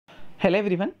Hello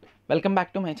everyone, welcome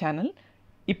back to my channel.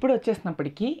 ఇప్పుడు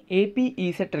వచ్చేసినప్పటికీ AP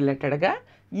ECET రిలేటెడ్గా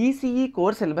ECE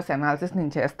core syllabus analysis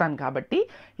నేను చేస్తాను. కాబట్టి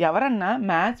ఎవరన్నా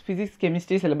మ్యాథ్స్, ఫిజిక్స్,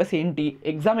 కెమిస్ట్రీ సిలబస్ ఏంటి,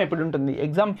 ఎగ్జామ్ ఎప్పుడు ఉంటుంది,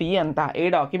 ఎగ్జామ్ ఫీ ఎంత, ఏ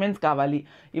డాక్యుమెంట్స్ కావాలి,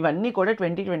 ఇవన్నీ కూడా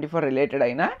 2024 రిలేటెడ్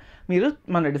అయినా మీరు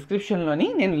మన డిస్క్రిప్షన్లోని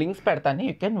నేను లింక్స్ పెడతాను.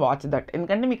 You can watch that.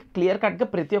 ఎందుకంటే మీకు క్లియర్ కట్గా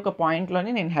ప్రతి ఒక్క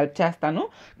పాయింట్లోని నేను హెల్ప్ చేస్తాను.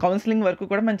 కౌన్సిలింగ్ వరకు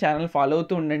కూడా మన ఛానల్ ఫాలో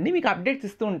అవుతూ ఉండండి. మీకు అప్డేట్స్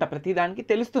ఇస్తూ ఉంటా, ప్రతి దానికి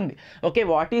తెలుస్తుంది. ఓకే,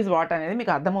 వాట్ ఈజ్ వాట్ అనేది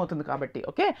మీకు అర్థమవుతుంది. కాబట్టి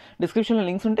ఓకే, డిస్క్రిప్షన్లో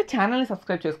లింక్స్ ఉంటే ఛానల్ని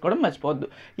సబ్స్క్రైబ్ చేసుకోవడం మర్చిపోవద్దు.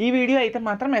 ఈ వీడియో అయితే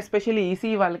మాత్రం ఎస్పెషల్లీ ఈసీ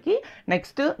వాళ్ళకి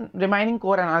next remaining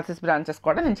core analysis branches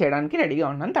కూడా నేను చేయడానికి రెడీగా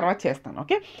ఉన్నాను, తర్వాత చేస్తాను.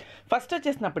 ఓకే, ఫస్ట్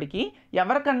వచ్చేసినప్పటికీ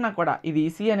ఎవరికన్నా కూడా ఇది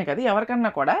ఈసీ అనే కదా,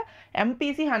 ఎవరికన్నా కూడా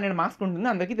ఎంపీసీ 100 మార్క్స్ ఉంటుంది,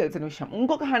 అందరికీ తెలిసిన విషయం.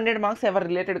 ఇంకొక 100 మార్క్స్ ఎవరు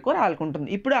రిలేటెడ్ కోర్ ఆడుకుంటుంది.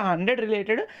 ఇప్పుడు ఆ 100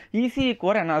 రిలేటెడ్ ఈసీ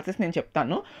కోర్ అనాలిసిస్ నేను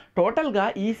చెప్తాను. టోటల్గా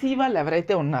ఈసీ వాళ్ళు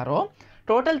ఎవరైతే ఉన్నారో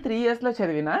టోటల్ 3 ఇయర్స్లో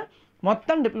చదివిన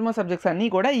మొత్తం డిప్లొమా సబ్జెక్ట్స్ అన్నీ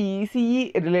కూడా ఈ ఈసీఈ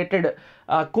రిలేటెడ్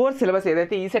కోర్స్ సిలబస్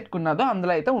ఏదైతే ఈసెట్కి ఉన్నదో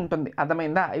అందులో అయితే ఉంటుంది.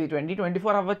 అర్థమైందా? ఇది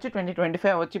 2024 అవ్వచ్చు,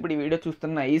 2025 అవ్వచ్చు. ఇప్పుడు ఈ వీడియో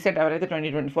చూస్తున్న ఈసెట్ ఎవరైతే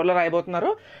 2024లో రాయబోతున్నారో,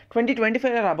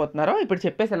 2025లో రాబోతున్నారో, ఇప్పుడు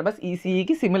చెప్పే సిలబస్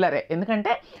ఈసీఈకి సిమిలరే.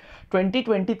 ఎందుకంటే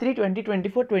 2023,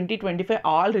 2024, 2025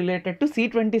 all related to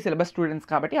C20 syllabus students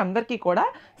కాబట్టి అందరికీ కూడా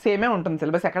సేమే ఉంటుంది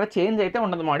సిలబస్. ఎక్కడ చేంజ్ అయితే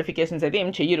ఉండదు, మోడిఫికేషన్స్ అయితే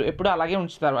ఏం చెయ్యరు, ఎప్పుడు అలాగే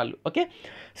ఉంచుతారు వాళ్ళు. ఓకే,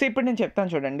 సో ఇప్పుడు నేను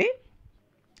చెప్తాను చూడండి.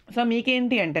 సో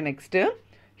మీకేంటి అంటే నెక్స్ట్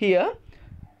హియర్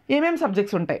ఏమేమి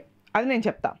సబ్జెక్ట్స్ ఉంటాయి అది నేను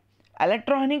చెప్తా.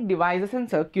 ఎలక్ట్రానిక్ డివైజెస్ అండ్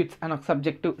సర్క్యూట్స్ అని ఒక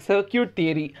subject, circuit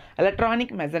theory,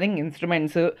 electronic measuring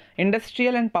instruments,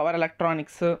 industrial and power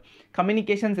electronics,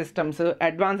 communication systems,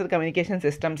 advanced communication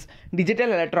systems,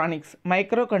 digital electronics,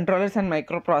 micro controllers and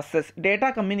micro processes, data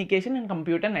communication and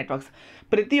computer networks.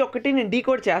 ప్రతి ఒక్కటి నేను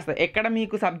decode చేస్తాను. ఎక్కడ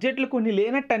మీకు సబ్జెక్టులు కొన్ని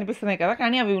లేనట్టు అనిపిస్తున్నాయి కదా,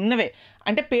 కానీ అవి ఉన్నవే.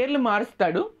 అంటే పేర్లు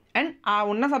మారుస్తాడు అండ్ ఆ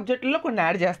ఉన్న సబ్జెక్టుల్లో కొన్ని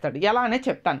యాడ్ చేస్తాడు. ఎలా అనేది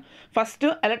చెప్తాను. First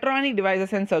electronic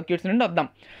devices and circuits నుండి వద్దాం.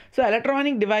 So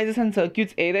electronic devices and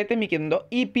circuits ఏదైతే మీకు ఉందో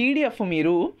ఈ పీడిఎఫ్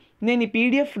నేను ఈ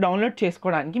పీడిఎఫ్ డౌన్లోడ్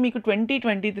చేసుకోవడానికి మీకు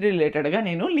 2023 రిలేటెడ్గా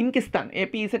నేను లింక్ ఇస్తాను.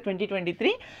 ఏపీ ఈసెట్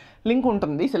 2023 లింక్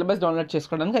ఉంటుంది సిలబస్ డౌన్లోడ్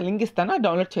చేసుకోవడానికి, ఆ లింక్ ఇస్తాను,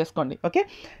 డౌన్లోడ్ చేసుకోండి. Okay,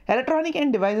 electronic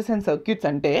and devices and circuits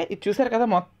అంటే ఇది చూసారు కదా,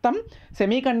 మొత్తం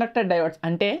సెమీ కండక్టర్ డయోడ్స్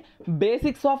అంటే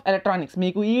బేసిక్స్ ఆఫ్ ఎలక్ట్రానిక్స్.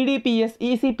 మీకు ఈడిపిఎస్,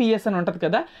 ఈసీపిఎస్ అని ఉంటుంది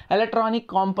కదా, electronic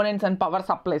components and power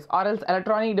supplies, ఆర్ఎల్స్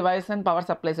electronic devices and power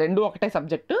supplies, రెండు ఒకటే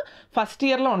సబ్జెక్టు. ఫస్ట్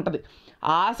ఇయర్లో ఉంటుంది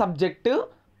ఆ సబ్జెక్టు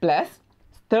ప్లస్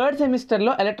థర్డ్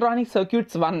సెమిస్టర్లో ఎలక్ట్రానిక్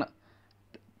సర్క్యూట్స్ 1,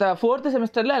 ఫోర్త్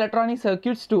సెమిస్టర్లో electronic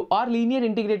circuits 2 are linear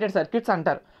integrated circuits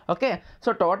అంటారు. ఓకే, సో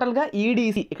టోటల్గా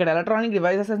ఈడీసీ ఇక్కడ ఎలక్ట్రానిక్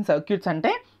డివైజెస్ అండ్ సర్క్యూట్స్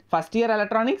అంటే first year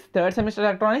electronics, third semester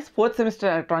electronics, fourth semester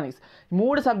electronics,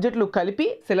 3 సబ్జెక్టులు కలిపి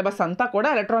సిలబస్ అంతా కూడా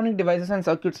ఎలక్ట్రానిక్ డివైజెస్ అండ్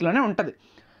సర్క్యూట్స్లోనే ఉంటుంది.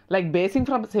 Like basing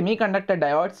from semi conductor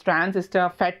diodes, transistor,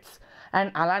 ఫెట్స్,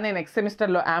 and అలానే నెక్స్ట్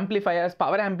సెమిస్టర్లో amplifiers,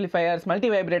 power amplifiers,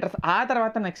 multi vibrators, ఆ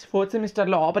తర్వాత నెక్స్ట్ ఫోర్త్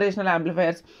సెమిస్టర్లో ఆపరేషనల్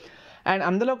యాంప్లిఫైయర్స్, అండ్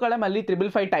అందులో కూడా మళ్ళీ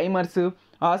 555 timers,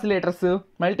 oscillators,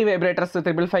 multi vibrators,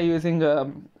 555 using,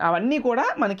 అవన్నీ కూడా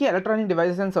మనకి ఎలక్ట్రానిక్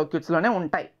డివైజెస్ అండ్ సర్క్యూట్స్లోనే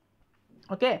ఉంటాయి.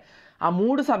 ఓకే, ఆ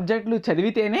 3 సబ్జెక్టులు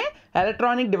చదివితేనే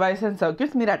ఎలక్ట్రానిక్ డివైసెస్ అండ్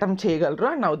సర్క్యూట్స్ మీరు అటెంప్ట్ చేయగలరు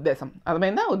అని నా ఉద్దేశం.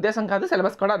 అర్థమైందా? ఉద్దేశం కాదు,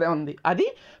 సిలబస్ కూడా అదే ఉంది. అది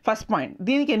ఫస్ట్ పాయింట్.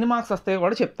 దీనికి ఎన్ని మార్క్స్ వస్తాయో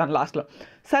కూడా చెప్తాను లాస్ట్లో.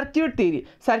 సర్క్యూట్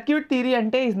థియరీ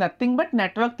అంటే is nothing but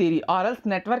network theory ఆర్ఎల్స్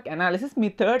నెట్వర్క్ అనాలిసిస్. మీ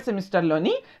థర్డ్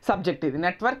సెమిస్టర్లోని సబ్జెక్ట్ ఇది,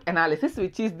 network analysis,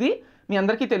 which is the, మీ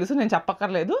అందరికీ తెలుసు, నేను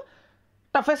చెప్పక్కర్లేదు,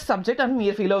 టఫెస్ట్ సబ్జెక్ట్ అని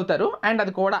మీరు ఫీల్ అవుతారు. అండ్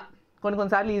అది కూడా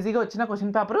కొన్నిసార్లు ఈజీగా వచ్చిన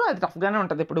క్వశ్చన్ పేపర్ అది టఫ్గానే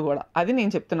ఉంటుంది ఇప్పుడు కూడా, అది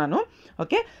నేను చెప్తున్నాను.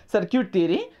 Okay, circuit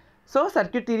theory. So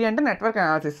circuit theory అంటే నెట్వర్క్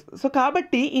అనాలిసిస్. సో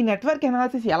కాబట్టి ఈ నెట్వర్క్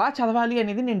అనాలిసిస్ ఎలా చదవాలి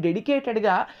అనేది నేను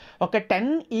డెడికేటెడ్గా ఒక 10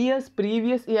 years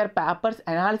previous year papers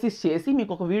analysis చేసి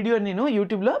మీకు ఒక వీడియో నేను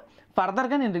యూట్యూబ్లో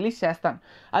ఫర్దర్గా నేను రిలీజ్ చేస్తాను.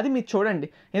 అది మీరు చూడండి.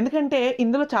 ఎందుకంటే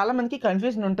ఇందులో చాలామందికి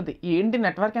కన్ఫ్యూజన్ ఉంటుంది, ఏంటి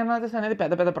నెట్వర్క్ అనాలిసిస్ అనేది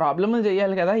పెద్ద పెద్ద ప్రాబ్లమ్లు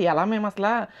చేయాలి కదా, ఎలా మేము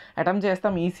అసలు అటెంప్ట్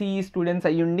చేస్తాం ఈసీఈ స్టూడెంట్స్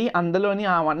అయ్యుండి అందులోని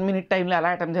ఆ 1 minute టైంలో ఎలా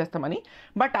అటెంప్ట్ చేస్తామని.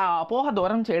 బట్ ఆ అపోహ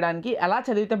దూరం చేయడానికి ఎలా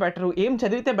చదివితే బెటర్, ఏం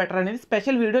చదివితే బెటర్ అనేది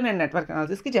స్పెషల్ వీడియో నేను నెట్వర్క్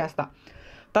అనాలిసిస్కి చేస్తాను.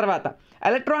 తర్వాత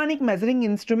electronic measuring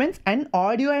instruments and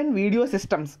audio and video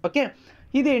systems. Okay,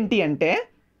 ఇదేంటి అంటే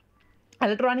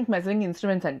ఎలక్ట్రానిక్ మెజరింగ్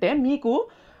ఇన్స్ట్రుమెంట్స్ అంటే మీకు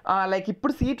లైక్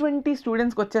ఇప్పుడు C20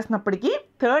 స్టూడెంట్స్కి వచ్చేసినప్పటికీ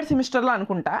థర్డ్ సెమిస్టర్లో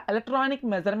అనుకుంటా electronic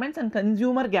measurements and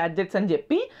consumer gadgets అని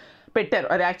చెప్పి పెట్టారు.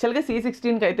 అది యాక్చువల్గా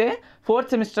C16కి అయితే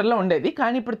ఫోర్త్ సెమిస్టర్లో ఉండేది,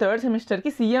 కానీ ఇప్పుడు థర్డ్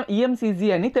సెమిస్టర్కి EMCG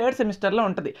అని థర్డ్ సెమిస్టర్లో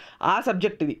ఉంటుంది. ఆ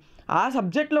సబ్జెక్ట్ ఇది. ఆ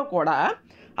సబ్జెక్ట్లో కూడా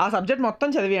ఆ సబ్జెక్ట్ మొత్తం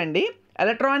చదివేయండి.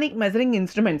 ఎలక్ట్రానిక్ మెజరింగ్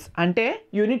ఇన్స్ట్రుమెంట్స్ అంటే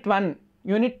unit 1,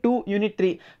 unit 2, unit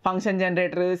 3 function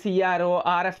generator, CRO,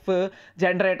 RF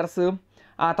generators,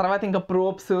 ఆ తర్వాత ఇంకా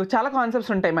ప్రోబ్స్, చాలా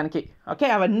కాన్సెప్ట్స్ ఉంటాయి మనకి. ఓకే,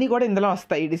 అవన్నీ కూడా ఇందులో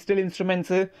వస్తాయి. Digital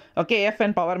instruments, okay, AF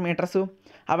and power metres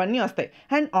అవన్నీ వస్తాయి.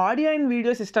 And audio and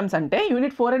video systems అంటే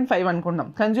యూనిట్ 4 and 5 అనుకున్నాం.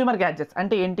 కన్జ్యూమర్ గ్యాడ్జెట్స్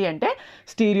అంటే ఏంటి అంటే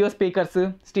stereo speakers,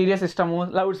 stereo system,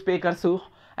 loud speakers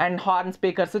and horn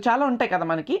speakers చాలా ఉంటాయి కదా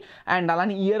మనకి. అండ్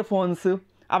అలానే ఇయర్ ఫోన్స్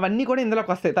అవన్నీ కూడా ఇందులోకి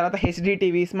వస్తాయి. తర్వాత HD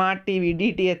TV, smart TV,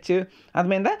 DTH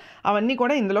అర్థమైందా, అవన్నీ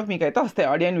కూడా ఇందులోకి మీకు అయితే వస్తాయి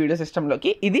ఆడియో అండ్ వీడియో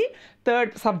సిస్టంలోకి. ఇది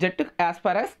third subject as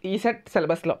per as ECET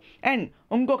సిలబస్లో. అండ్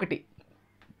ఇంకొకటి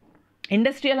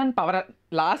ఇండస్ట్రియల్ అండ్ పవర్,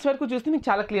 లాస్ట్ వరకు చూస్తే మీకు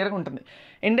చాలా క్లియర్గా ఉంటుంది.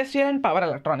 Industrial and power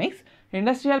electronics.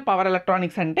 Industrial power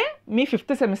electronics అంటే మీ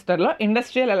 5th సెమిస్టర్లో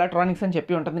ఇండస్ట్రియల్ ఎలక్ట్రానిక్స్ అని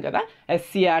చెప్పి ఉంటుంది కదా.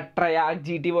 ఎస్సీఆర్, ట్రయాక్,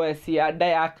 జీటీఓ ఎస్సీఆర్,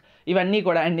 డయాక్ ఇవన్నీ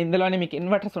కూడా. అండ్ ఇందులోనే మీకు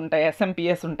ఇన్వర్టర్స్ ఉంటాయి,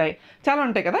 ఎస్ఎంపిఎస్ ఉంటాయి, చాలా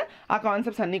ఉంటాయి కదా ఆ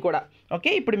కాన్సెప్ట్స్ అన్నీ కూడా.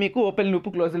 ఓకే, ఇప్పుడు మీకు open loop,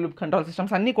 close loop control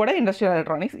systems అన్నీ కూడా ఇండస్ట్రియల్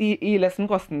ఎలక్ట్రానిక్స్ ఈ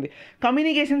లెసన్కి వస్తుంది.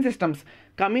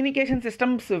 Communication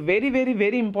systems very very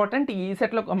very important ఈ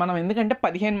సెట్లో మనం. ఎందుకంటే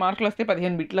 15 మార్కులు వస్తాయి,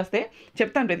 15 బిట్లు వస్తాయి,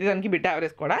 చెప్తాను ప్రతిదానికి బిట్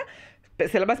యావరేజ్ కూడా.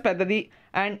 సిలబస్ పెద్దది.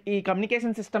 అండ్ ఈ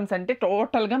కమ్యూనికేషన్ సిస్టమ్స్ అంటే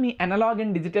టోటల్గా మీ analogue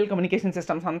and digital communication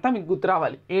systems అంతా మీకు గుర్తు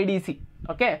రావాలి. ఏడీసీ.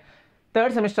 ఓకే,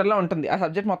 3rd సెమిస్టర్లో ఉంటుంది ఆ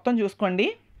సబ్జెక్ట్ మొత్తం చూసుకోండి.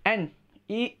 అండ్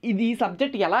ఈ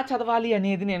సబ్జెక్ట్ ఎలా చదవాలి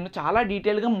అనేది నేను చాలా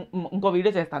డీటెయిల్గా ఇంకో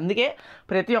వీడియో చేస్తాను. అందుకే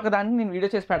ప్రతి ఒక్క దానికి నేను వీడియో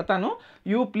చేసి పెడతాను.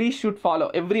 You please should follow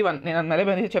every one. నేను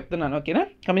మళ్ళీ చెప్తున్నాను. ఓకేనా,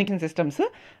 communication systems.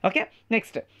 Okay,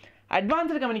 next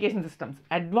advanced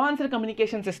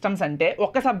communication systems అంటే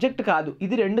ఒక సబ్జెక్ట్ కాదు,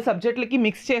 ఇది 2 సబ్జెక్టులకి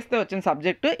మిక్స్ చేస్తే వచ్చిన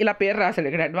సబ్జెక్టు. ఇలా పేరు రాశాడు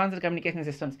ఇక్కడ, అడ్వాన్స్డ్ కమ్యూనికేషన్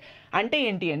సిస్టమ్స్. అంటే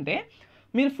ఏంటి అంటే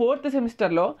మీరు 4th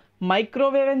సెమిస్టర్లో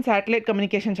మైక్రోవేవ్ అండ్ శాటిలైట్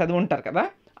కమ్యూనికేషన్ చదువుంటారు కదా.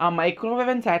 ఆ microwave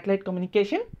and satellite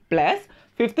communication plus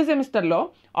 5th సెమిస్టర్లో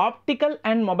optical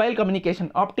and mobile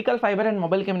communication, optical fibre and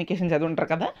mobile communication చదువుంటారు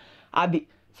కదా అది.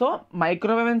 So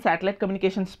microwave and satellite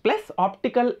communications plus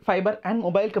optical fibre and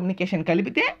mobile communication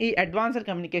కలిపితే ఈ advanced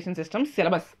communication systems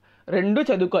syllabus. 2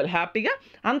 చదువుకోవాలి హ్యాపీగా,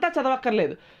 అంతా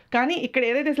చదవక్కర్లేదు. కానీ ఇక్కడ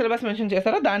ఏదైతే సిలబస్ మెన్షన్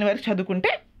చేస్తారో దాని వరకు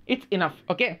చదువుకుంటే ఇట్స్ ఇనఫ్.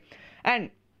 ఓకే, అండ్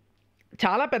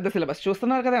చాలా పెద్ద సిలబస్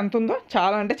చూస్తున్నారు కదా ఎంత ఉందో,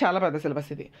 చాలా అంటే చాలా పెద్ద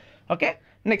సిలబస్ ఇది. Okay,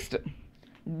 next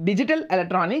digital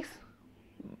electronics.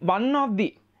 One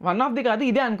of the కాదు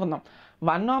ఇదే అనుకుందాం,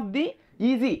 one of the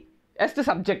easiest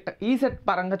subject ECET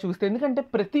పరంగా చూస్తే. ఎందుకంటే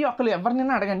ప్రతి ఒక్కరు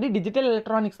ఎవరినైనా అడగండి, డిజిటల్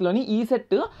ఎలక్ట్రానిక్స్లోని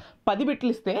ఈసెట్ 10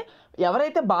 బిట్లు ఇస్తే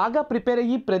ఎవరైతే బాగా ప్రిపేర్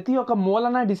అయ్యి ప్రతి ఒక్క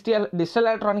మూలన డిజిటల్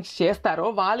ఎలక్ట్రానిక్స్ చేస్తారో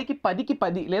వాళ్ళకి 10కి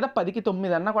 10 లేదా 10కి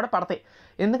 9 అన్నా కూడా పడతాయి.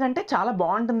 ఎందుకంటే చాలా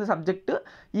బాగుంటుంది సబ్జెక్టు,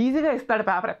 ఈజీగా ఇస్తాడు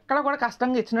పేపర్, ఎక్కడ కూడా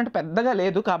కష్టంగా ఇచ్చినట్టు పెద్దగా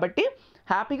లేదు. కాబట్టి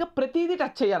హ్యాపీగా ప్రతిదీ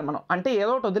టచ్ చేయాలి మనం. అంటే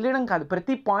ఏదో ఒకటి వదిలేయడం కాదు,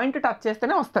 ప్రతి పాయింట్ టచ్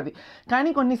చేస్తేనే వస్తుంది. కానీ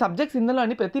కొన్ని సబ్జెక్ట్స్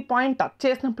ఇందులోని ప్రతి పాయింట్ టచ్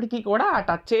చేసినప్పటికీ కూడా ఆ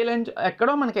టచ్ చేయలేని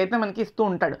ఎక్కడో మనకి ఇస్తూ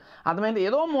ఉంటాడు. అర్థమైంది,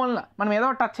 ఏదో మూలన మనం ఏదో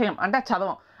టచ్ చేయం అంటే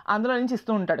చదవం, అందులో నుంచి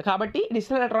ఇస్తూ ఉంటాడు. కాబట్టి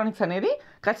డిజిటల్ ఎలక్ట్రానిక్స్ అనేది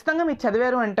ఖచ్చితంగా మీరు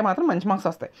చదివారు అంటే మాత్రం మంచి మార్క్స్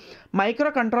వస్తాయి.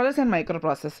 Micro controllers and micro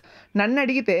process. నన్ను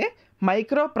అడిగితే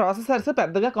మైక్రో ప్రాసెసర్స్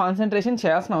పెద్దగా కాన్సన్ట్రేషన్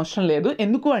చేయాల్సిన అవసరం లేదు.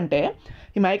 ఎందుకు అంటే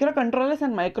ఈ micro controllers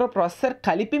and micro processor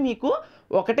కలిపి మీకు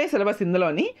ఒకటే సిలబస్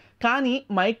ఇందులోని. కానీ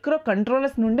మైక్రో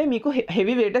కంట్రోలర్స్ నుండే మీకు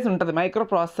హెవీ వెయిటేజ్ ఉంటుంది మైక్రో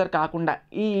ప్రాసెసర్ కాకుండా.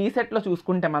 ఈ సెట్లో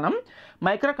చూసుకుంటే మనం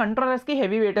మైక్రో కంట్రోలర్స్కి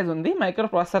హెవీ వెయిటేజ్ ఉంది మైక్రో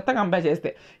ప్రాసెసర్తో కంపేర్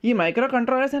చేస్తే. ఈ micro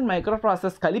controllers and micro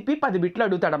processors కలిపి 10 బిట్లు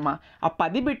అడుగుతాడమ్మా. ఆ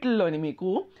 10 బిట్లలోని మీకు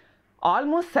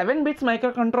ఆల్మోస్ట్ 7 బిట్స్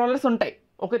మైక్రో కంట్రోలర్స్ ఉంటాయి,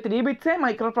 ఒక 3 బిట్సే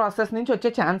మైక్రో ప్రాసెస్ నుంచి వచ్చే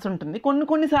ఛాన్స్ ఉంటుంది.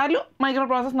 కొన్నిసార్లు మైక్రో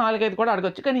ప్రాసెస్ 4-5 కూడా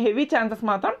అడగొచ్చు, కానీ హెవీ ఛాన్సెస్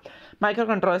మాత్రం మైక్రో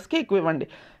కంట్రోలర్స్కి ఎక్కువ ఇవ్వండి.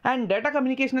 And data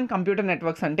communication and computer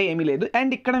networks అంటే ఏమీ లేదు.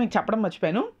 అండ్ ఇక్కడ మీకు చెప్పడం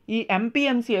మర్చిపోయాను, ఈ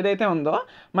ఎంపీఎంసీ ఏదైతే ఉందో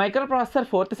micro processor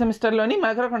 4th సెమిస్టర్లోని,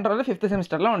 micro controller 5th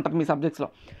సెమిస్టర్లో ఉంటుంది మీ సబ్జెక్ట్స్లో.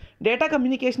 Data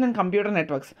communication and computer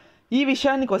networks ఈ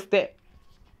విషయానికి వస్తే,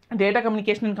 data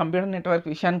communication and computer network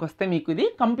విషయానికి వస్తే మీకు ఇది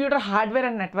కంప్యూటర్ హార్డ్వేర్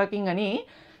అండ్ నెట్వర్కింగ్ అని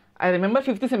ఐ రిమెంబర్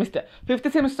 5th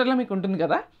సెమిస్టర్లో మీకు ఉంటుంది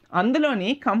కదా. అందులోని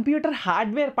కంప్యూటర్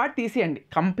హార్డ్వేర్ పార్ట్ తీసేయండి.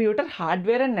 కంప్యూటర్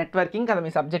హార్డ్వేర్ అండ్ నెట్వర్కింగ్ కదా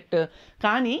మీ సబ్జెక్ట్,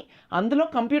 కానీ అందులో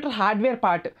కంప్యూటర్ హార్డ్వేర్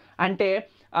పార్ట్ అంటే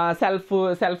సెల్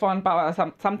ఫోన్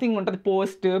సంథింగ్ ఉంటుంది,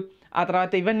 పోస్ట్, ఆ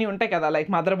తర్వాత ఇవన్నీ ఉంటాయి కదా,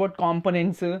 like mother board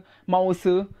components,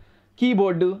 mouse,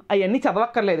 keyboard, అవన్నీ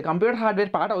చదవక్కర్లేదు. కంప్యూటర్ హార్డ్వేర్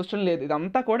పార్ట్ అవసరం లేదు.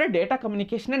 ఇదంతా కూడా data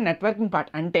communication and networking part.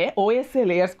 అంటే ఓఎస్ఏ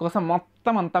లేయర్స్ కోసం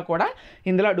మొత్తం అంతా కూడా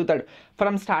ఇందులో అడుగుతాడు.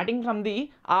 ఫ్రమ్ ది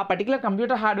ఆ particular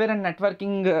computer hardware and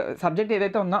networking subject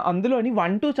ఏదైతే ఉందో అందులోని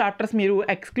 1-2 చాప్టర్స్ మీరు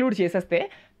ఎక్స్క్లూడ్ చేసేస్తే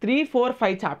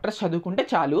 3-4-5 చాప్టర్స్ చదువుకుంటే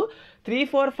చాలు.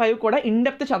 3-4-5 కూడా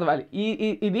ఇన్డెప్త్ చదవాలి.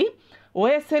 ఇది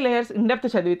ఓఎస్ఏ లేయర్స్ ఇన్డెప్త్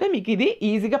చదివితే మీకు ఇది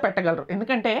ఈజీగా పెట్టగలరు.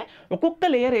 ఎందుకంటే ఒక్కొక్క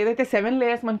లేయర్ ఏదైతే 7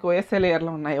 లేయర్స్ మనకి ఓఎస్ఏ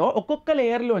లేయర్లో ఉన్నాయో ఒక్కొక్క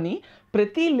లేయర్లోని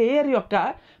ప్రతి లేయర్ యొక్క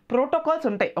ప్రోటోకాల్స్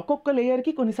ఉంటాయి, ఒక్కొక్క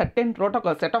లేయర్కి కొన్ని certain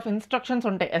protocols, set of instructions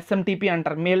ఉంటాయి. ఎస్ఎంటీపీ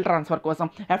అంటారు మెయిల్ ట్రాన్స్ఫర్ కోసం,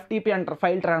 ఎఫ్టీపీ అంటారు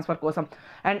ఫైల్ ట్రాన్స్ఫర్ కోసం,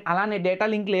 అండ్ అలానే డేటా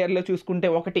లింక్ లేయర్లో చూసుకుంటే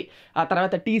ఒకటి, ఆ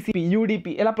తర్వాత టీసీపీ,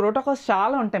 యూడీపీ, ఇలా ప్రోటోకాల్స్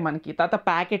చాలా ఉంటాయి మనకి. తర్వాత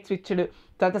ప్యాకెట్ స్విచ్డ్,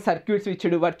 తర్వాత సర్క్యూట్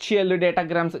స్విచ్డ్, వర్చువల్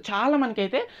డేటాగ్రామ్స్, చాలా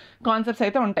మనకైతే కాన్సెప్ట్స్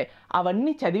అయితే ఉంటాయి.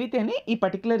 అవన్నీ చదివితేనే ఈ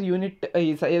పర్టికులర్ యూనిట్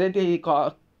ఏదైతే ఈ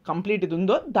కంప్లీట్ ఇది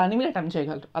ఉందో దాని మీద అటెంప్ట్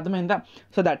చేయగలరు. అర్థమైందా?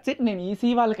 So that's it. నేను ఈసీ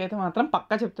వాళ్ళకైతే మాత్రం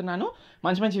పక్కా చెప్తున్నాను,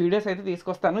 మంచి మంచి వీడియోస్ అయితే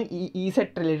తీసుకొస్తాను ఈ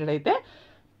ఈసెట్ రిలేటెడ్ అయితే.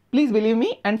 Please believe me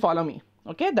and follow me.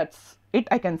 Okay, that's it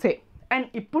I can say. And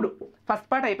ఇప్పుడు ఫస్ట్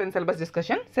పార్ట్ అయిపోయింది syllabus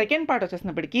discussion. Second part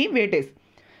వచ్చేసినప్పటికీ weightage.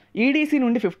 EDC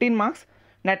నుండి 15 మార్క్స్,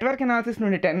 నెట్వర్క్ అనాలిసిస్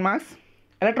నుండి 10 మార్క్స్,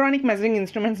 ఎలక్ట్రానిక్ మెజరింగ్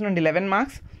ఇన్స్ట్రుమెంట్స్ నుండి 11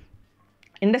 marks,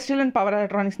 industrial and power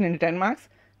electronics నుండి 10 marks,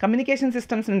 communication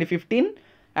systems నుండి 15,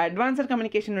 advanced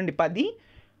communication నుండి 10,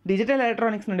 digital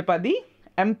electronics నుండి 10,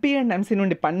 MP and MC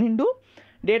నుండి 12,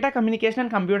 data communication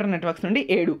and computer networks నుండి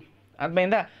 7.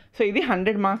 అర్థమైందా? సో ఇది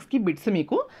 100 మార్క్స్కి బిట్స్.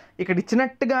 మీకు ఇక్కడ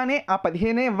ఇచ్చినట్టుగానే ఆ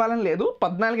 15 ఇవ్వాలని లేదు,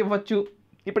 14 ఇవ్వచ్చు.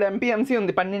 ఇప్పుడు ఎంపీఎంసీ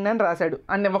ఉంది 12 అని రాశాడు,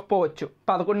 అన్ని ఇవ్వకపోవచ్చు,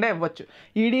 11 ఇవ్వచ్చు.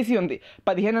 ఈడీసీ ఉంది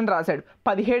 15 అని రాశాడు,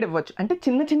 17 ఇవ్వచ్చు. అంటే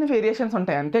చిన్న చిన్న వేరియేషన్స్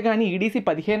ఉంటాయి, అంతేగాని ఈడీసీ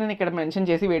 15 అని ఇక్కడ మెన్షన్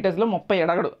చేసి వెయిటేజ్లో 30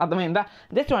 అడగడు. అర్థమైందా?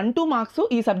 జస్ట్ 1-2 మార్క్స్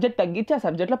ఈ సబ్జెక్ట్ తగ్గించి ఆ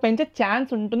సబ్జెక్ట్లో పెంచే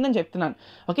ఛాన్స్ ఉంటుందని చెప్తున్నాను.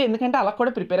 ఓకే, ఎందుకంటే అలా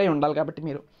కూడా ప్రిపేర్ అయ్యి ఉండాలి కాబట్టి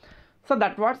మీరు. So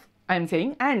that watts I'm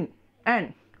saying. And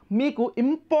మీకు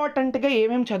ఇంపార్టెంట్గా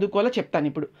ఏమేమి చదువుకోవాలో చెప్తాను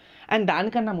ఇప్పుడు. అండ్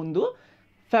దానికన్నా ముందు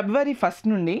February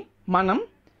 1 నుండి మనం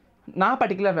నా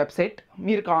పర్టికులర్ వెబ్సైట్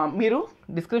మీరు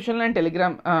డిస్క్రిప్షన్లో అండ్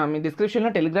మీ డిస్క్రిప్షన్లో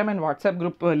Telegram and WhatsApp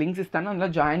group links ఇస్తాను, అందులో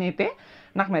జాయిన్ అయితే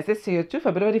నాకు మెసేజ్ చేయొచ్చు.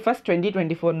 February 1,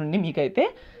 2024 నుండి మీకైతే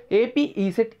AP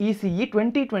ECET ECE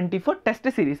 2024 test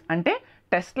series అంటే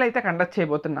టెస్ట్లు అయితే కండక్ట్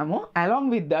చేయబోతున్నాము.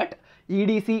 Along with that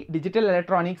EDC, digital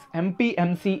electronics,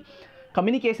 MPMC,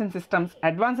 communication systems,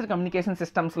 advanced communication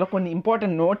సిస్టమ్స్లో కొన్ని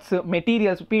ఇంపార్టెంట్ నోట్స్,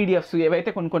 మెటీరియల్స్, పీడిఎఫ్స్ ఏవైతే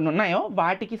కొన్ని ఉన్నాయో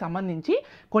వాటికి సంబంధించి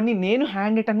కొన్ని నేను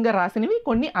హ్యాండ్ రిటన్గా రాసినవి,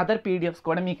 కొన్ని అదర్ పీడిఎఫ్స్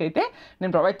కూడా మీకైతే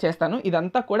నేను ప్రొవైడ్ చేస్తాను.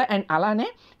 ఇదంతా కూడా. అండ్ అలానే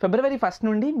February 1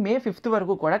 నుండి May 5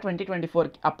 వరకు కూడా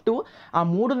 2024 అప్ టు ఆ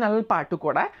 3 నెలల పాటు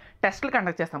కూడా టెస్టులు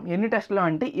కండక్ట్ చేస్తాం. ఎన్ని టెస్టులు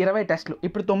అంటే 20 టెస్టులు.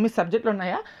 ఇప్పుడు 9 సబ్జెక్టులు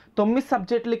ఉన్నాయా, 9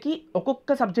 సబ్జెక్టులకి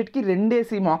ఒక్కొక్క సబ్జెక్ట్కి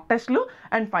 2 మాక్ టెస్టులు,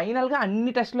 అండ్ ఫైనల్గా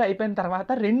అన్ని టెస్టులు అయిపోయిన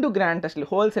తర్వాత 2 గ్రాండ్ టెస్టులు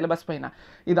హోల్ సిలబస్ పైన.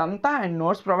 ఇదంతా అండ్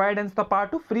నోట్స్ ప్రొవైడెన్స్తో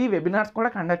పాటు ఫ్రీ వెబినార్స్ కూడా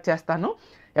కండక్ట్ చేస్తాను.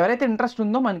 ఎవరైతే ఇంట్రెస్ట్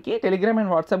ఉందో మనకి టెలిగ్రామ్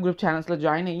అండ్ వాట్సాప్ గ్రూప్ ఛానల్స్లో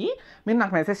జాయిన్ అయ్యి మీరు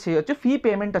నాకు మెసేజ్ చేయొచ్చు. Fee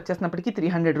payment వచ్చేసినప్పటికీ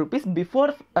 300 rupees.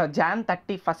 Before Jan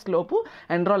 31 లోపు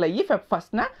ఎన్రోల్ అయ్యి Feb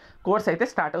 1 కోర్స్ అయితే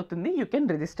స్టార్ట్ అవుతుంది. You can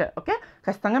register. ఓకే,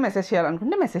 ఖచ్చితంగా మెసేజ్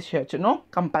చేయాలనుకుంటే మెసేజ్ చేయొచ్చు, నో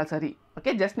కంపల్సరీ.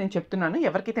 ఓకే, జస్ట్ నేను చెప్తున్నాను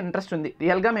ఎవరికైతే ఇంట్రెస్ట్ ఉంది,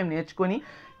 రియల్గా మేము నేర్చుకొని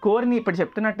కోర్ని ఇప్పుడు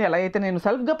చెప్తున్నట్టు ఎలా అయితే నేను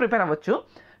సెల్ఫ్గా ప్రిపేర్ అవ్వచ్చు,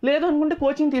 లేదు అనుకుంటే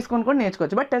కోచింగ్ తీసుకొని కూడా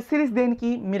నేర్చుకోవచ్చు. బట్ టెస్ట్ సిరీస్ దేనికి?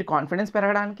 మీరు కాన్ఫిడెన్స్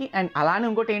పెరగడానికి, అండ్ అలానే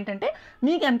ఇంకోటి ఏంటంటే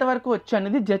మీకు ఎంతవరకు వచ్చు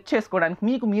అనేది జడ్జ్ చేసుకోవడానికి,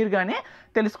 మీకు మీరుగానే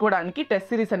తెలుసుకోవడానికి టెస్ట్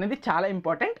సిరీస్ అనేది చాలా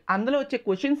ఇంపార్టెంట్. అందులో వచ్చే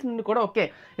క్వశ్చన్స్ నుండి కూడా ఓకే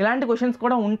ఇలాంటి క్వశ్చన్స్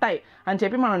కూడా ఉంటాయి అని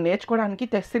చెప్పి మనం నేర్చుకోవడానికి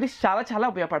టెస్ట్ సిరీస్ చాలా చాలా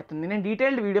ఉపయోగపడుతుంది. నేను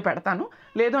డీటెయిల్డ్ వీడియో పెడతాను,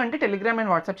 లేదు అంటే టెలిగ్రామ్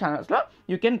అండ్ వాట్సాప్ ఛానల్స్లో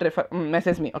you can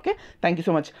message me. Okay, thank you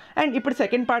so much. And ఇప్పుడు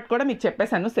సెకండ్ పార్ట్ కూడా మీకు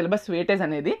చెప్పేశాను, సిలబస్ వెయిటేజ్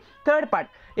అనేది. థర్డ్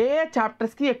పార్ట్, ఏ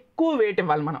చాప్టర్స్కి ఎక్కువ వెయిట్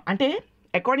ఇవ్వాలి మనం అంటే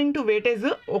అకార్డింగ్ టు వెయిటేజ్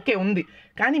ఓకే ఉంది,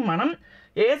 కానీ మనం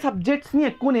ఏ సబ్జెక్ట్స్ని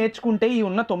ఎక్కువ నేర్చుకుంటే ఈ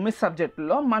ఉన్న 9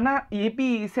 సబ్జెక్టుల్లో మన ఏపీ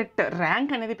ఈసెట్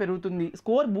ర్యాంక్ అనేది పెరుగుతుంది,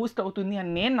 స్కోర్ బూస్ట్ అవుతుంది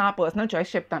అని నేను నా పర్సనల్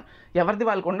చాయిస్ చెప్తాను. ఎవరిది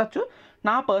వాళ్ళకు ఉండొచ్చు,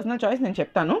 నా పర్సనల్ చాయిస్ నేను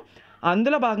చెప్తాను.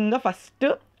 అందులో భాగంగా first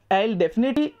I will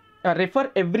definitely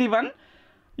refer everyone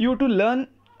you to learn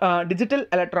digital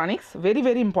electronics, very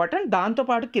very important.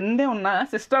 దాంతోపాటు కిందే ఉన్న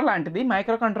సిస్టర్ లాంటిది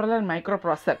micro controller and micro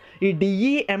processor. ఈ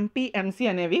డిఈ, ఎంపీ, ఎంసీ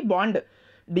అనేవి బాండ్.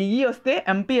 డిఈ వస్తే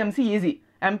ఎంపీఎంసీ ఈజీ,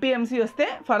 ఎంపీఎంసీ వస్తే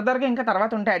ఫర్దర్గా ఇంకా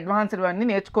తర్వాత ఉంటాయి అడ్వాన్స్డ్ అన్నీ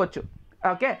నేర్చుకోవచ్చు.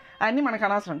 ఓకే, అన్నీ మనకు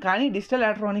అనవసరం. కానీ digital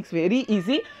electronics very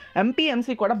easy,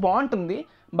 MPMC కూడా బాగుంటుంది,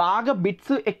 బాగా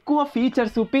బిట్స్, ఎక్కువ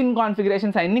ఫీచర్స్, పిన్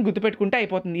కాన్ఫిగరేషన్స్ అన్నీ గుర్తుపెట్టుకుంటే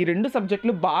అయిపోతుంది. ఈ 2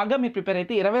 సబ్జెక్టులు బాగా మీరు ప్రిపేర్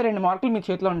అయితే 22 మార్కులు మీ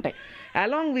చేతిలో ఉంటాయి.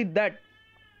 అలాంగ్ విత్ దట్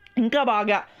ఇంకా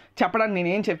బాగా చెప్పడానికి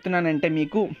నేనేం చెప్తున్నానంటే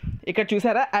మీకు ఇక్కడ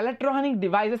చూసారా ఎలక్ట్రానిక్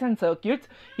డివైజెస్ అండ్ సర్క్యూట్స్.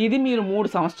 ఇది మీరు 3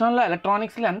 సంవత్సరాల్లో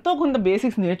ఎలక్ట్రానిక్స్లో ఎంతో కొంత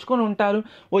బేసిక్స్ నేర్చుకొని ఉంటారు,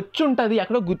 వచ్చి ఉంటుంది,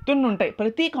 అక్కడ గుర్తుండి ఉంటాయి.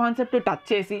 ప్రతి కాన్సెప్ట్ టచ్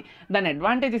చేసి దాని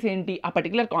అడ్వాంటేజెస్ ఏంటి, ఆ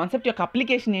పర్టికులర్ కాన్సెప్ట్ యొక్క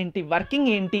అప్లికేషన్ ఏంటి,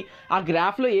 వర్కింగ్ ఏంటి, ఆ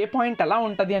గ్రాఫ్లో ఏ పాయింట్ ఎలా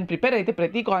ఉంటుంది అని ప్రిపేర్ అయితే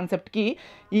ప్రతి కాన్సెప్ట్కి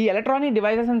ఈ ఎలక్ట్రానిక్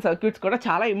డివైజెస్ అండ్ సర్క్యూట్స్ కూడా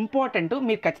చాలా ఇంపార్టెంట్.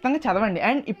 మీరు ఖచ్చితంగా చదవండి.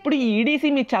 అండ్ ఇప్పుడు ఈ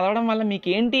ఈడీసీ మీరు చదవడం వల్ల మీకు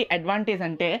ఏంటి అడ్వాంటేజ్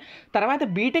అంటే తర్వాత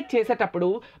బీటెక్ చేసేటప్పుడు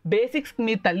బేసిక్స్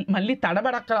మీరు మళ్ళీ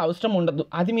తడబడక్కల అవసరం ఉండదు.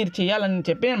 అది మీరు అది చేయాలని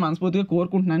చెప్పి నేను మనస్ఫూర్తిగా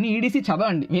కోరుకుంటున్నాను. ఈడీసీ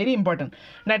చదవండి, వెరీ ఇంపార్టెంట్.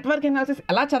 నెట్వర్క్ అనాలిసిస్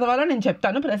ఎలా చదవాలో నేను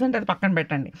చెప్తాను, ప్రెసెంట్ అది పక్కన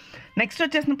పెట్టండి. నెక్స్ట్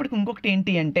వచ్చేసినప్పటికి ఇంకొకటి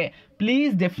ఏంటి అంటే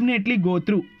please definitely go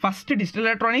through first digital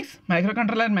electronics, micro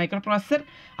controller, micro processor,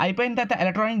 అయిపోయిన తర్వాత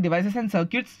ఎలక్ట్రానిక్ డివైసెస్ అండ్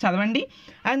సర్క్యూట్స్ చదవండి.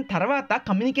 అండ్ తర్వాత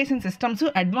communication systems,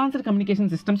 advanced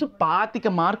communication systems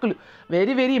 25 మార్కులు,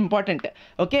 వెరీ వెరీ ఇంపార్టెంట్.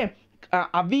 ఓకే,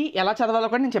 అవి ఎలా చదవాలో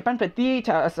కూడా నేను చెప్పాను, ప్రతి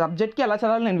సబ్జెక్ట్కి ఎలా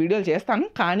చదవాలో నేను వీడియోలు చేస్తాను,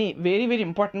 కానీ వెరీ వెరీ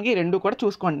ఇంపార్టెంట్గా ఈ రెండు కూడా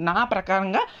చూసుకోండి. నా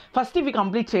ప్రకారంగా ఫస్ట్ ఇవి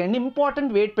కంప్లీట్ చేయండి,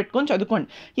 ఇంపార్టెంట్ వెయిట్ పెట్టుకొని చదువుకోండి.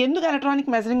 ఎందుకు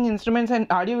electronic measuring instruments and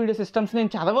audio video systems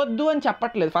నేను చదవద్దు అని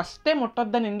చెప్పట్లేదు, ఫస్టే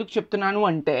ముట్టొద్దని ఎందుకు చెప్తున్నాను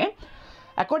అంటే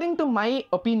according to my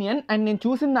opinion and నేను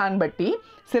చూసిన దాన్ని బట్టి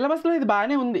సిలబస్లో ఇది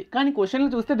బాగానే ఉంది, కానీ క్వశ్చన్లు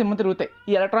చూస్తే దిమ్మ తిరుగుతాయి.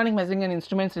 ఈ ఎలక్ట్రానిక్ మెజరింగ్ అండ్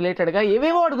ఇన్స్ట్రుమెంట్స్ రిలేటెడ్గా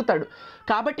ఏవేవో అడుగుతాడు,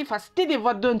 కాబట్టి ఫస్ట్ ఇది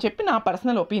ఇవ్వద్దు అని చెప్పి నా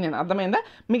పర్సనల్ ఒపీనియన్, అర్థమైందా?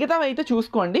 మిగతావి అయితే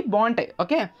చూసుకోండి, బాగుంటాయి.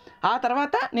 ఓకే, ఆ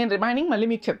తర్వాత నేను రిమైనింగ్ మళ్ళీ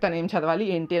మీకు చెప్తాను ఏం చదవాలి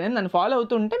ఏంటి అనేది, నన్ను ఫాలో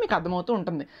అవుతూ ఉంటే మీకు అర్థమవుతూ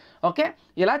ఉంటుంది. ఓకే,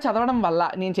 ఇలా చదవడం వల్ల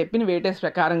నేను చెప్పిన వెయిటేజ్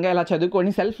ప్రకారంగా ఇలా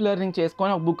చదువుకొని సెల్ఫ్ లెర్నింగ్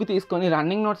చేసుకొని ఒక బుక్ తీసుకొని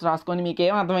రన్నింగ్ నోట్స్ రాసుకొని మీకు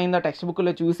ఏం అర్థమైందో టెక్స్ట్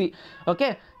బుక్లో చూసి,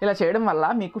 ఓకే, ఇలా చేయడం వల్ల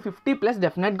మీకు 50+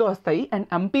 డెఫినెట్గా వస్తాయి. అండ్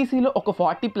ఎంపీసీలో ఒక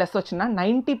 40+ వచ్చిన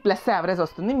 90+ యావరేజ్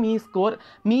వస్తుంది. మీ స్కోర్,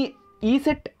 మీ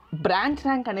ఈసెట్ బ్రాంచ్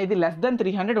ర్యాంక్ అనేది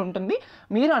 <300 ఉంటుంది.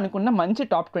 మీరు అనుకున్న మంచి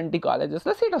టాప్ 20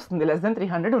 కాలేజెస్లో సీట్ వస్తుంది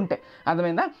 <300 ఉంటే,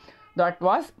 అర్థమైందా? That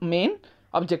was main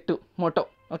objective Moto.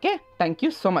 Okay, thank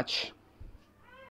you so much.